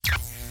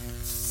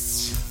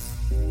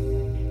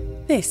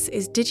This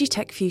is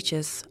Digitech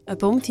Futures, a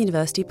Bournemouth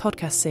University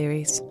podcast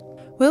series.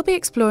 We'll be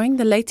exploring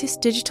the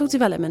latest digital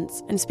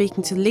developments and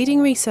speaking to leading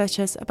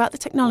researchers about the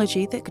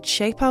technology that could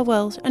shape our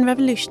world and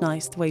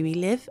revolutionise the way we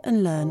live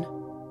and learn.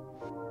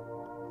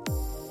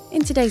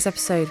 In today's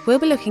episode, we'll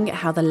be looking at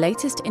how the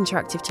latest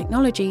interactive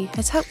technology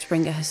has helped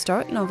bring a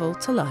historic novel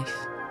to life.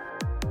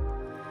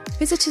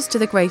 Visitors to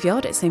the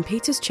graveyard at St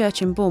Peter's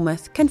Church in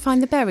Bournemouth can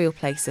find the burial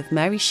place of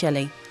Mary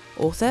Shelley,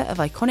 author of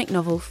iconic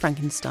novel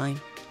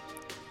Frankenstein.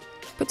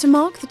 But to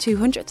mark the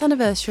 200th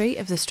anniversary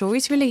of the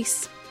story's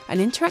release, an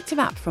interactive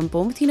app from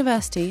Bournemouth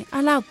University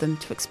allowed them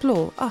to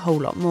explore a whole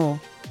lot more.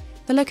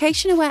 The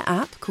location-aware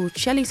app called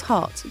Shelley's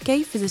Heart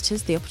gave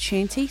visitors the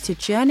opportunity to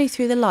journey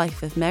through the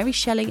life of Mary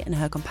Shelley and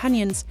her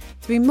companions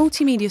through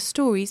multimedia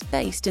stories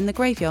based in the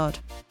graveyard.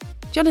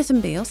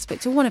 Jonathan Beale spoke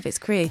to one of its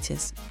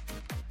creators.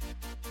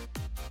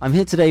 I'm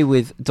here today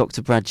with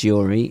Dr. Brad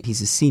Giori.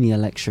 He's a senior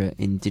lecturer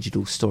in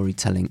digital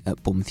storytelling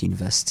at Bournemouth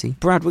University.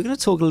 Brad, we're going to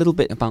talk a little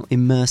bit about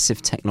immersive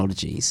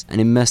technologies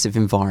and immersive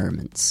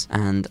environments.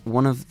 And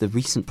one of the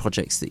recent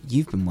projects that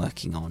you've been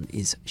working on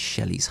is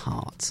Shelley's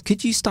Heart.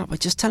 Could you start by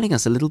just telling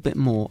us a little bit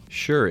more?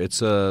 Sure.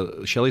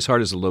 Shelley's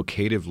Heart is a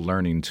locative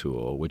learning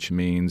tool, which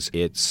means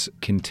it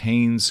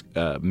contains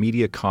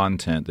media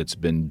content that's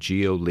been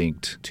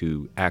geo-linked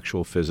to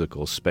actual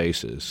physical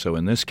spaces. So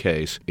in this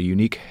case, a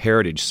unique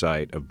heritage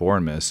site of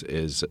Bournemouth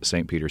is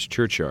St. Peter's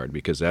Churchyard,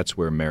 because that's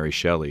where Mary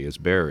Shelley is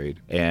buried.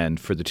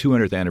 And for the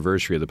 200th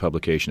anniversary of the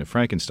publication of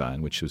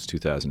Frankenstein, which was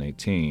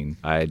 2018,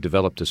 I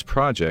developed this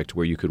project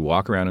where you could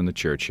walk around in the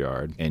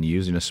churchyard and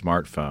using a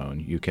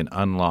smartphone, you can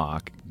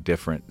unlock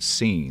different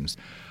scenes.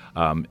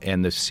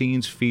 And the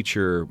scenes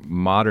feature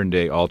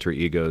modern-day alter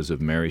egos of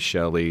Mary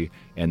Shelley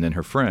and then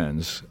her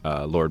friends,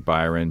 Lord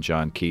Byron,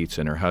 John Keats,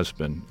 and her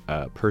husband,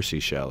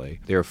 Percy Shelley.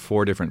 There are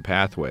 4 different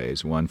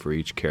pathways, one for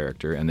each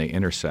character, and they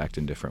intersect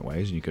in different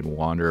ways. You can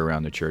wander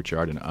around the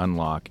churchyard and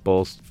unlock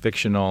both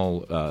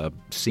fictional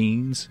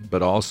scenes,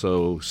 but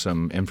also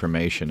some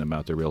information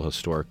about the real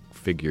historic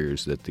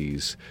figures that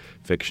these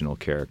fictional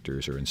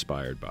characters are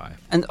inspired by.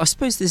 And I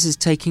suppose this is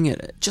taking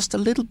it just a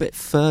little bit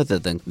further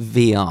than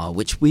VR,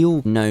 which we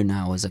all know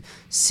now as a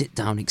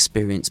sit-down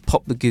experience.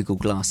 Pop the Google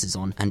glasses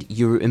on and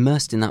you're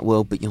immersed in that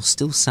world, but you're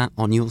still sat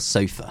on your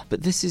sofa.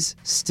 But this is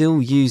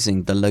still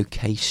using the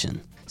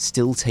location,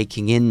 still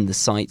taking in the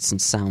sights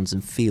and sounds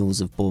and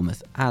feels of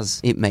Bournemouth as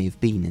it may have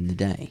been in the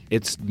day.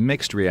 It's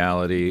mixed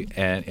reality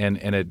and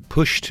it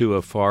pushed to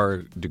a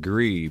far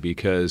degree,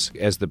 because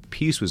as the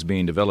piece was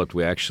being developed,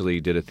 we actually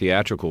did a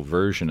theatrical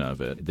version of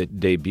it that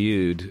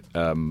debuted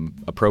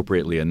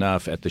appropriately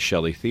enough at the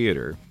Shelley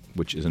Theatre,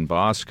 which is in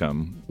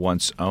Boscombe,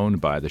 once owned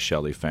by the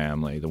Shelley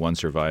family, the one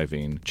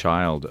surviving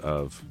child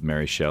of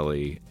Mary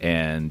Shelley.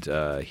 And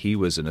he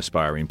was an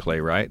aspiring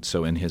playwright,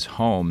 so in his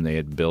home they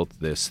had built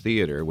this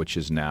theater, which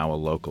is now a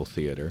local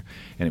theater,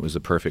 and it was the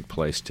perfect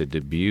place to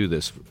debut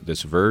this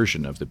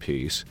version of the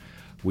piece.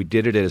 We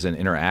did it as an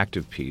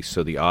interactive piece,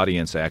 so the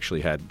audience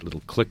actually had little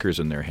clickers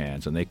in their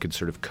hands, and they could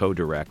sort of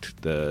co-direct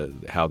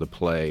how the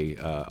play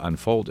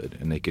unfolded,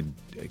 and they could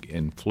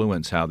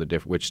influence how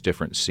which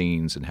different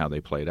scenes and how they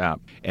played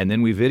out. And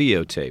then we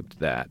videotaped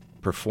that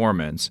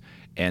performance,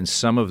 and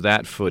some of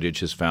that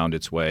footage has found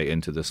its way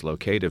into this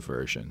locative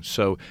version.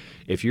 So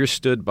if you're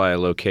stood by a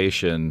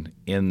location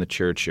in the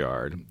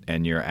churchyard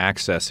and you're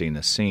accessing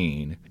a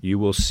scene, you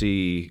will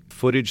see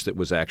footage that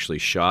was actually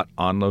shot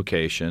on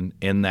location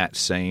in that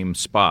same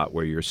spot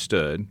where you're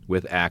stood,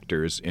 with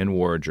actors in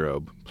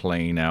wardrobe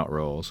playing out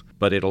roles.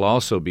 But it'll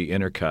also be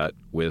intercut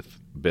with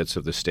bits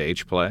of the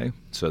stage play.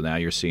 So now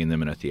you're seeing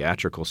them in a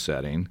theatrical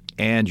setting.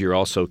 And you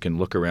also can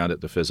look around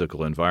at the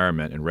physical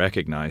environment and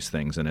recognize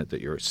things in it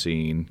that you're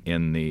seeing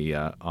in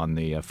on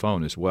the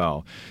phone as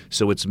well.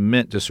 So it's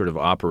meant to sort of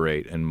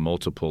operate in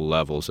multiple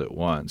levels at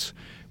once,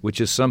 which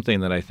is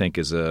something that I think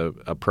is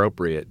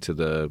appropriate to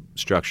the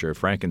structure of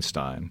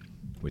Frankenstein,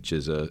 which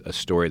is a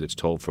story that's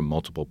told from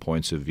multiple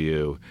points of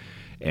view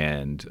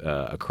and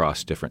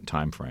across different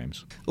time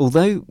frames.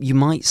 Although you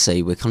might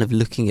say we're kind of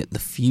looking at the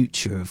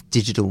future of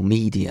digital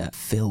media,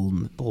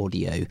 film,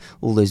 audio,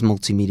 all those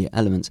multimedia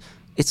elements,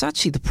 it's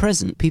actually the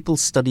present. People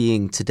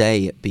studying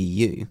today at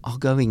BU are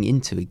going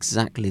into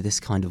exactly this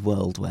kind of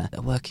world where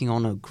they're working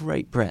on a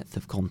great breadth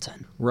of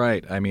content.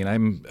 Right. I mean,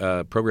 I'm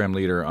a program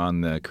leader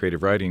on the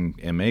creative writing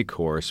MA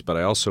course, but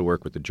I also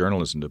work with the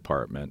journalism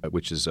department,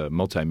 which is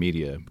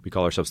multimedia. We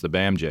call ourselves the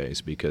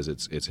BAMJs because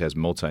it has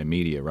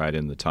multimedia right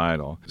in the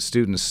title.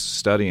 Students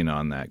studying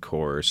on that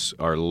course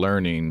are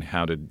learning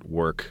how to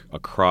work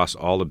across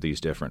all of these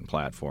different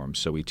platforms.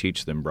 So we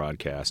teach them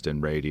broadcast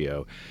and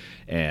radio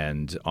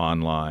and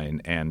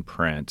online and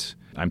print.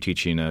 I'm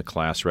teaching a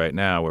class right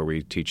now where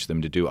we teach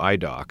them to do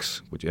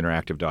iDocs, which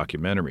interactive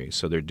documentaries.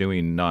 So they're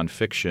doing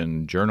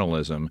nonfiction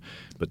journalism,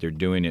 but they're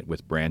doing it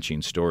with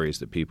branching stories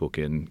that people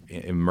can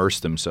immerse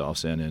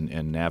themselves in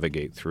and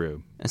navigate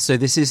through. And so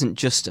this isn't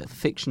just a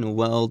fictional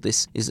world,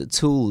 this is a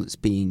tool that's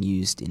being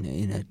used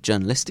in a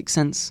journalistic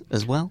sense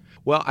as well?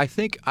 Well, I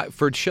think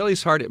for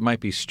Shelley's Heart, it might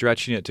be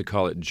stretching it to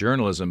call it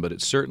journalism, but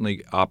it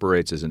certainly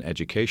operates as an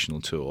educational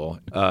tool.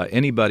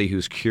 Anybody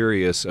who's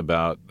curious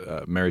about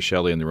Mary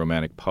Shelley and the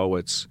Romantic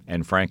poets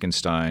and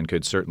Frankenstein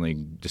could certainly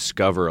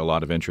discover a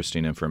lot of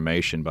interesting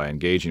information by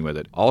engaging with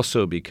it.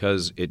 Also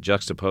because it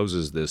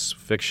juxtaposes this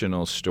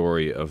fictional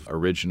story of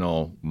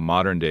original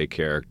modern-day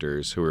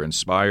characters who are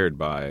inspired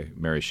by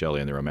Mary Shelley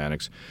and the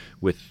Romantics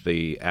with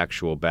the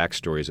actual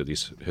backstories of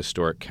these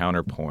historic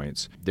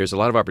counterpoints. There's a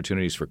lot of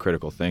opportunities for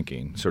critical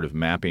thinking, sort of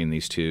mapping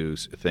these two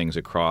things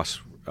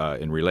across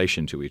in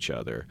relation to each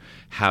other.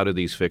 How do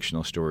these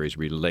fictional stories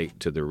relate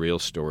to the real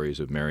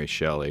stories of Mary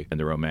Shelley and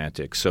the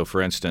Romantics? So,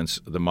 for instance,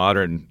 the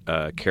modern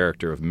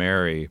character of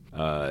Mary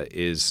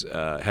has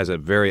a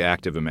very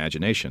active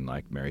imagination,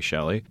 like Mary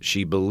Shelley.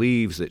 She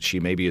believes that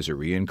she maybe is a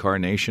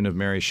reincarnation of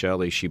Mary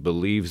Shelley. She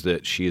believes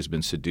that she has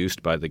been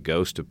seduced by the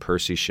ghost of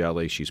Percy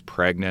Shelley. She's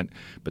pregnant,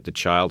 but the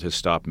child has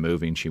stopped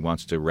moving. She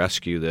wants to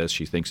rescue this.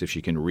 She thinks if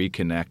she can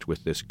reconnect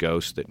with this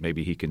ghost that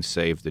maybe he can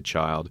save the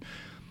child.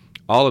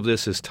 All of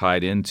this is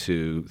tied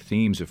into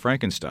themes of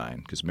Frankenstein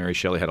because Mary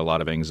Shelley had a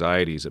lot of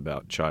anxieties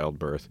about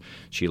childbirth.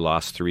 She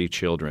lost 3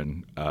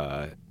 children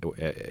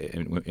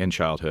in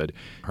childhood.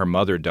 Her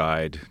mother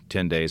died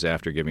 10 days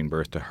after giving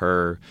birth to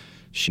her.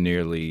 She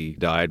nearly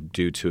died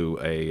due to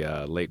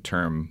a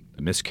late-term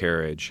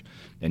miscarriage.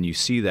 And you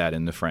see that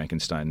in the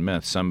Frankenstein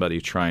myth,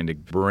 somebody trying to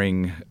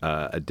bring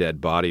a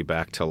dead body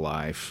back to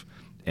life.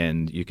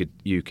 And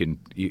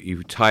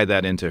you tie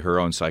that into her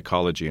own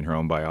psychology and her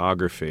own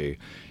biography,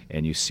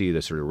 and you see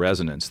the sort of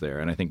resonance there.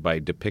 And I think by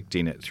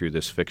depicting it through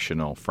this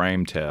fictional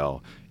frame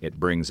tale, it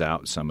brings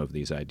out some of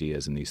these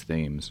ideas and these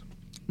themes.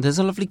 There's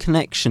a lovely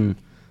connection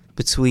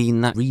between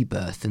that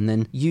rebirth and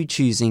then you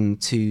choosing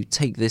to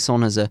take this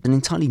on as an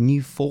entirely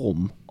new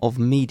form of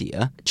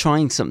media,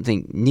 trying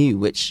something new,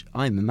 which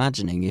I'm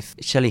imagining if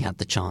Shelley had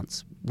the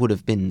chance would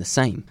have been the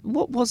same.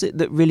 What was it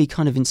that really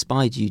kind of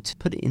inspired you to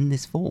put it in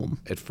this form?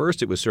 At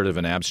first, it was sort of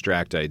an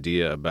abstract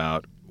idea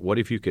about what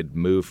if you could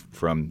move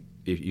from,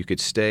 if you could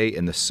stay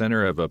in the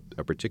center of a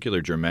particular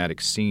dramatic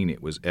scene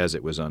as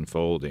it was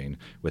unfolding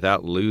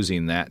without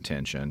losing that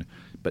tension,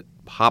 but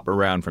hop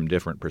around from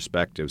different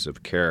perspectives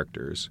of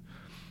characters.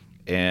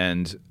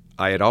 And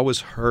I had always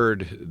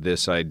heard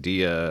this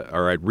idea,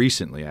 or I'd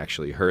recently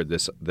actually heard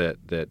this,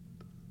 that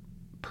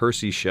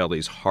Percy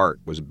Shelley's heart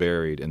was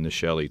buried in the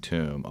Shelley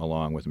tomb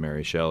along with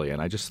Mary Shelley.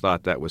 And I just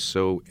thought that was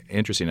so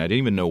interesting. I didn't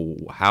even know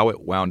how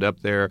it wound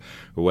up there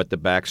or what the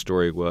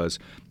backstory was.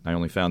 I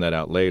only found that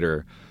out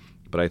later.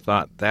 But I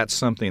thought there's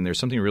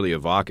something really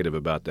evocative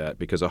about that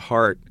because a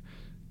heart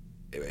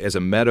as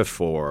a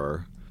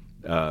metaphor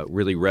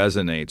really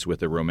resonates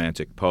with the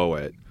Romantic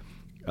poet.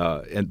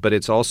 But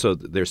it's also,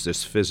 there's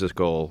this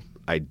physical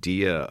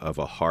idea of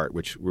a heart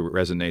which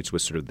resonates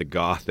with sort of the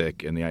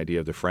Gothic and the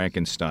idea of the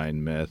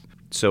Frankenstein myth.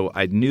 So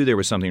I knew there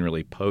was something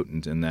really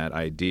potent in that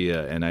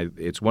idea, and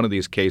it's one of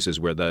these cases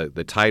where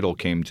the title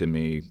came to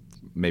me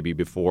maybe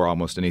before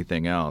almost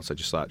anything else. I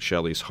just thought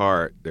Shelley's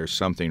Heart, there's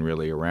something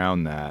really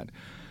around that.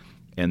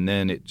 And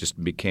then it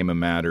just became a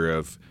matter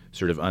of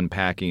sort of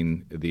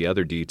unpacking the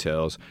other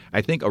details.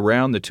 I think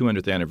around the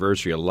 200th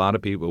anniversary, a lot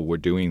of people were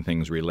doing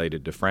things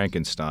related to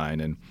Frankenstein,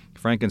 and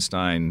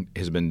Frankenstein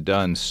has been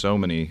done so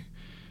many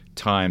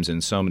times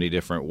in so many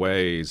different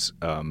ways.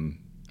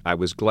 I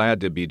was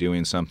glad to be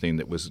doing something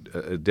that was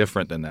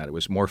different than that. It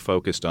was more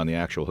focused on the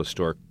actual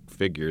historic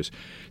figures.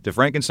 The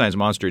Frankenstein's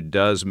monster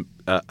does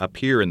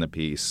appear in the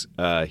piece.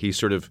 He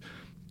sort of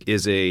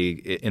is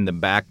in the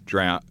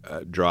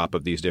backdrop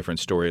of these different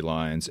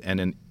storylines,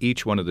 and in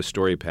each one of the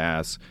story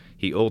paths,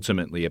 he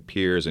ultimately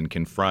appears and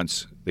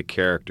confronts the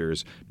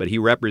characters, but he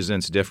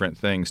represents different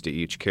things to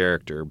each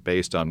character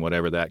based on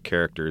whatever that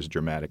character's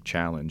dramatic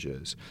challenge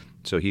is.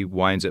 So he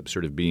winds up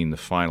sort of being the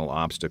final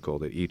obstacle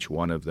that each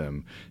one of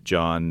them,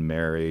 John,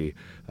 Mary,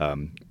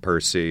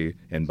 Percy,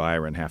 and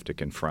Byron, have to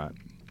confront.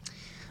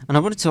 And I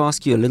wanted to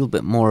ask you a little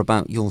bit more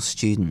about your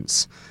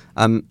students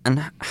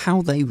and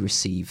how they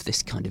receive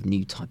this kind of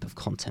new type of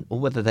content, or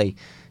whether they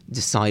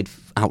decide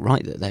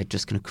outright that they're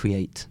just going to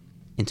create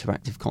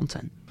interactive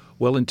content.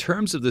 Well, in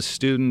terms of the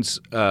students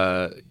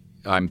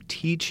I'm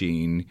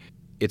teaching,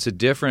 it's a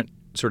different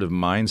sort of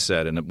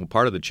mindset, and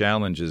part of the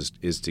challenge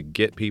is to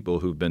get people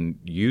who've been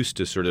used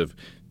to sort of,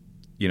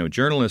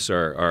 journalists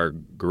are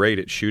great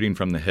at shooting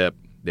from the hip.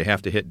 They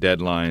have to hit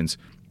deadlines.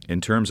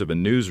 In terms of a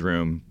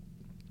newsroom,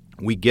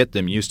 we get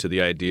them used to the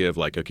idea of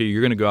like, okay,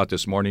 you're going to go out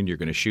this morning, you're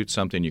going to shoot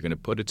something, you're going to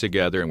put it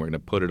together, and we're going to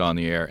put it on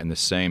the air in the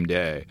same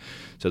day.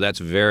 So that's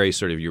very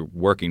sort of, you're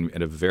working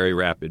at a very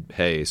rapid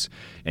pace,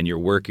 and you're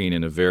working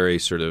in a very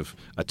sort of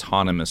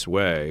autonomous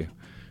way,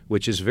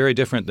 which is very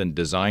different than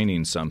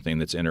designing something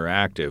that's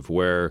interactive,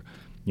 where,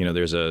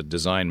 there's a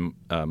design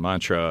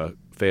mantra,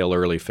 fail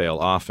early, fail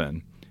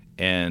often.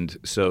 And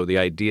so the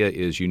idea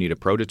is you need a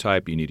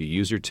prototype, you need a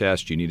user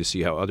test, you need to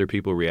see how other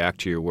people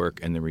react to your work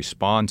and then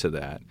respond to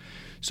that.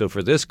 So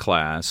for this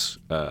class,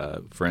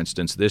 for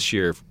instance, this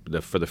year,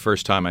 for the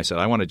first time, I said,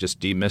 I want to just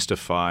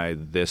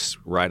demystify this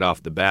right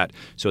off the bat.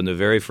 So in the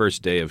very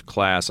first day of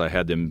class, I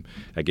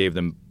gave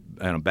them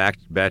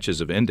batches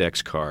of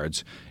index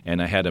cards,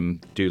 and I had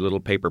them do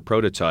little paper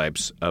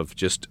prototypes of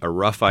just a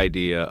rough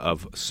idea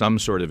of some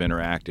sort of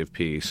interactive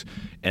piece,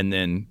 and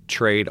then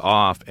trade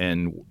off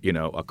and,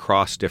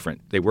 across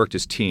different – they worked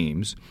as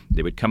teams.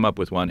 They would come up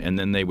with one, and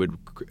then they would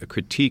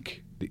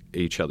critique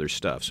each other's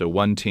stuff. So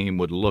one team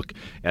would look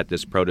at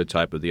this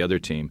prototype of the other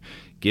team,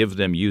 give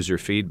them user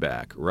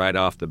feedback right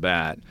off the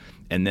bat,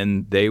 and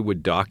then they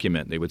would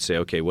document. They would say,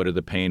 okay, what are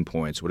the pain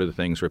points? What are the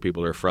things where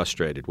people are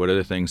frustrated? What are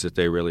the things that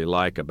they really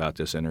like about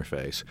this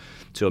interface?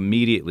 So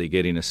immediately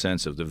getting a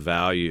sense of the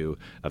value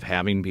of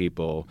having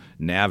people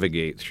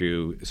navigate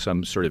through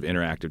some sort of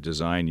interactive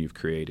design you've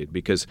created,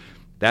 because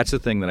that's the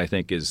thing that I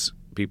think is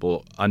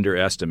people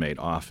underestimate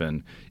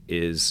often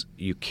is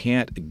you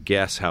can't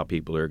guess how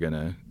people are going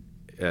to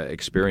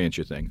experience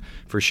your thing.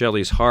 For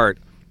Shelley's Heart,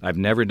 I've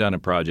never done a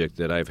project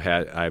that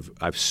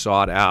I've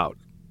sought out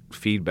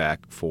feedback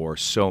for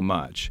so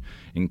much.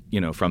 And,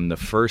 from the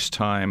first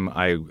time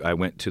I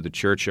went to the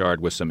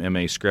churchyard with some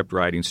MA script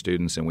writing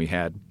students, and we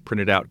had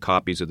printed out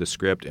copies of the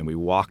script, and we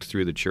walked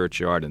through the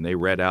churchyard, and they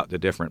read out the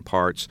different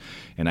parts,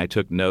 and I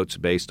took notes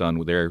based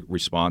on their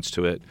response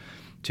to it,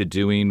 to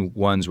doing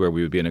ones where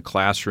we would be in a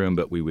classroom,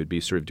 but we would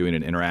be sort of doing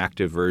an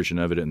interactive version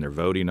of it, and they're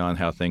voting on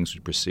how things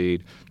would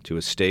proceed, to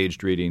a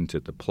staged reading, to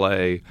the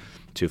play,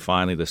 to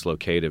finally this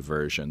locative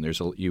version.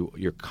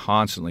 You're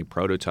constantly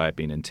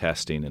prototyping and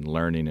testing and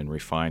learning and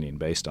refining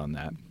based on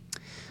that.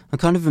 I'm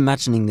kind of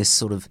imagining this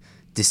sort of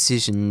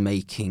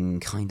decision-making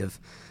kind of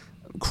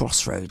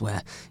crossroad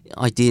where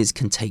ideas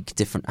can take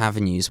different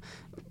avenues.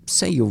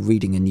 Say you're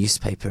reading a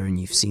newspaper and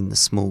you've seen the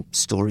small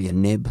story, a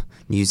nib,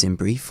 news in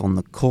brief on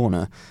the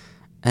corner,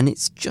 and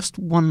it's just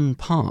one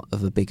part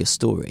of a bigger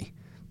story.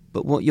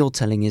 But what you're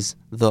telling is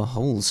the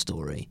whole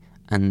story,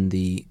 and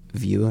the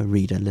viewer,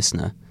 reader,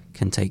 listener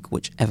can take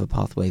whichever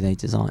pathway they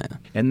desire.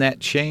 And that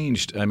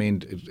changed,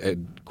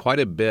 quite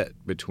a bit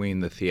between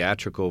the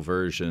theatrical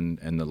version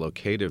and the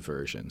locative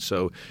version.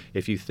 So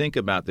if you think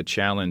about the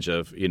challenge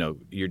of,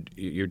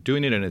 you're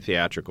doing it in a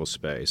theatrical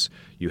space,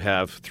 you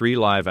have 3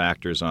 live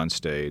actors on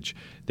stage.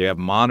 They have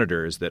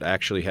monitors that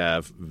actually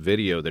have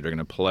video that are going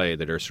to play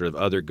that are sort of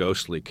other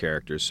ghostly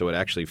characters, so it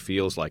actually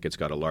feels like it's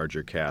got a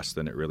larger cast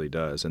than it really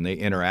does. And they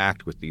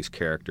interact with these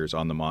characters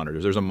on the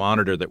monitors. There's a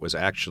monitor that was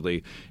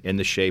actually in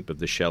the shape of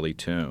the Shelley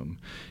tomb,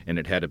 and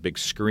it had a big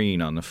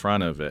screen on the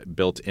front of it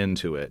built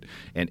into it.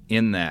 And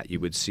in that, you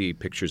would see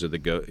pictures of the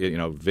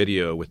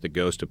video with the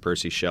ghost of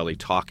Percy Shelley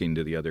talking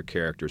to the other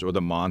characters, or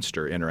the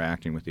monster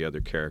interacting with the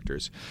other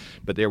characters.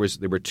 But there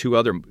were 2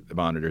 other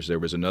monitors. There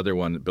was another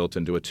one built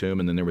into a tomb,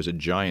 and then there was a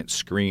giant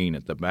screen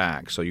at the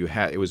back. So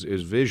it was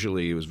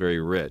visually very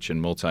rich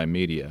and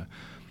multimedia.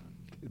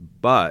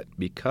 But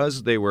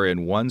because they were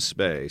in one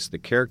space, the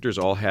characters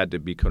all had to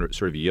be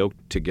sort of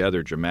yoked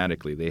together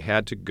dramatically. They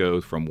had to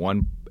go from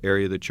one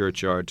area of the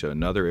churchyard to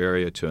another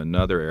area,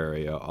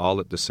 all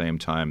at the same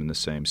time in the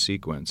same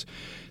sequence.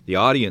 The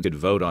audience could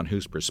vote on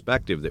whose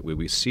perspective that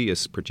we see a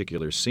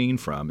particular scene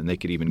from, and they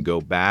could even go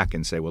back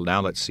and say, well,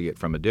 now let's see it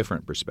from a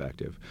different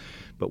perspective.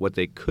 But what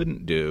they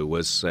couldn't do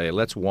was say,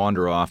 let's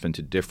wander off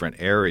into different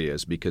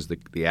areas, because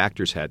the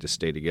actors had to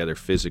stay together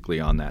physically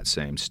on that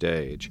same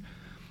stage.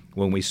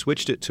 When we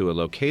switched it to a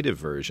locative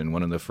version,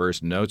 one of the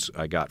first notes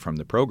I got from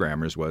the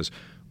programmers was,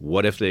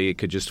 what if they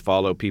could just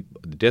follow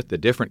the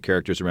different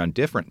characters around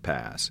different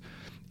paths?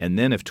 And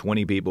then if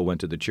 20 people went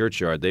to the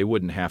churchyard, they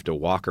wouldn't have to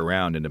walk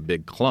around in a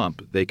big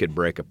clump. They could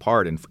break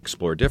apart and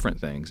explore different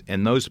things.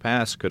 And those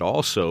paths could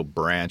also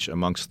branch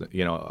amongst,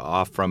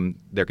 off from,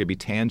 there could be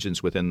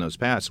tangents within those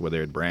paths where they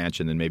would branch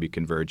and then maybe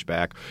converge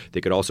back.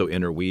 They could also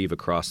interweave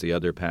across the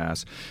other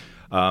paths.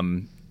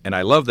 And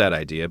I love that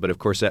idea, but of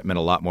course that meant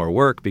a lot more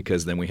work,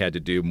 because then we had to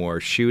do more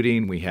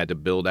shooting. We had to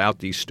build out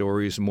these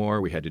stories more.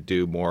 We had to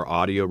do more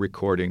audio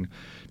recording.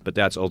 But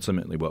that's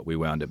ultimately what we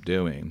wound up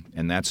doing.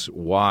 And that's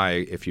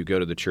why if you go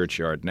to the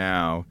churchyard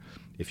now,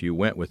 if you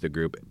went with the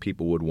group,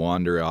 people would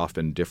wander off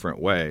in different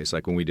ways.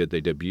 Like when we did the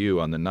debut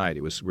on the night,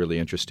 it was really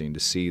interesting to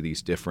see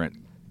these different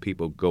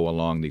people go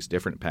along these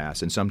different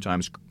paths and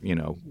sometimes,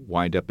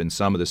 wind up in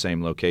some of the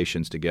same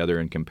locations together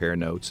and compare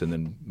notes and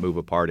then move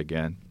apart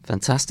again.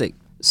 Fantastic.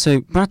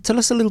 So, Brad, tell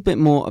us a little bit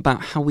more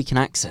about how we can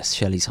access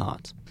Shelley's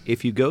Heart.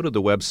 If you go to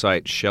the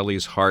website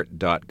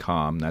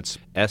shelleysheart.com, that's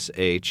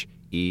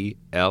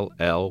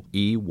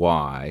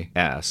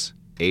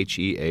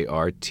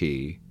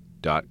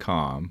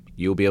SHELLEYSHEART.com,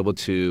 you'll be able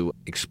to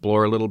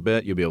explore a little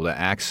bit. You'll be able to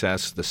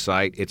access the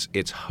site. It's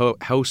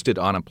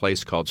hosted on a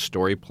place called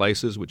Story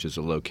Places, which is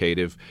a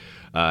locative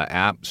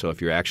app. So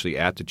if you're actually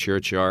at the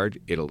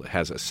churchyard, it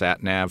has a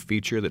sat-nav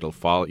feature that'll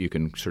follow. You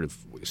can sort of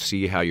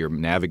see how you're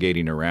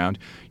navigating around.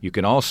 You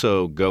can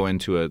also go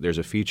into there's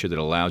a feature that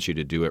allows you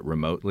to do it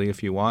remotely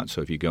if you want.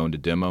 So if you go into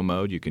demo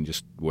mode, you can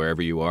just,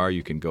 wherever you are,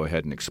 you can go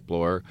ahead and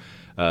explore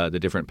the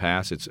different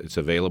paths. It's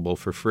available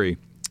for free.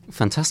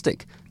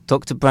 Fantastic.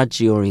 Dr. Brad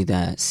Giori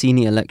there,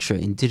 Senior Lecturer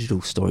in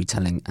Digital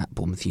Storytelling at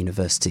Bournemouth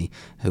University,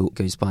 who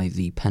goes by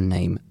the pen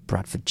name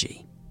Bradford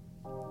G.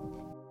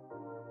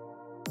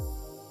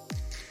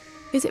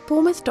 Visit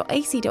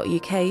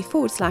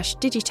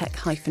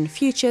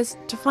bournemouth.ac.uk/digitech-futures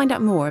to find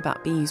out more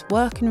about BU's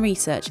work and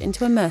research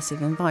into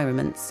immersive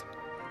environments.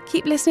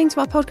 Keep listening to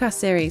our podcast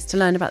series to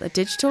learn about the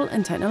digital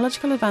and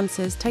technological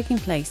advances taking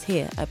place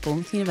here at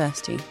Bournemouth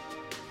University.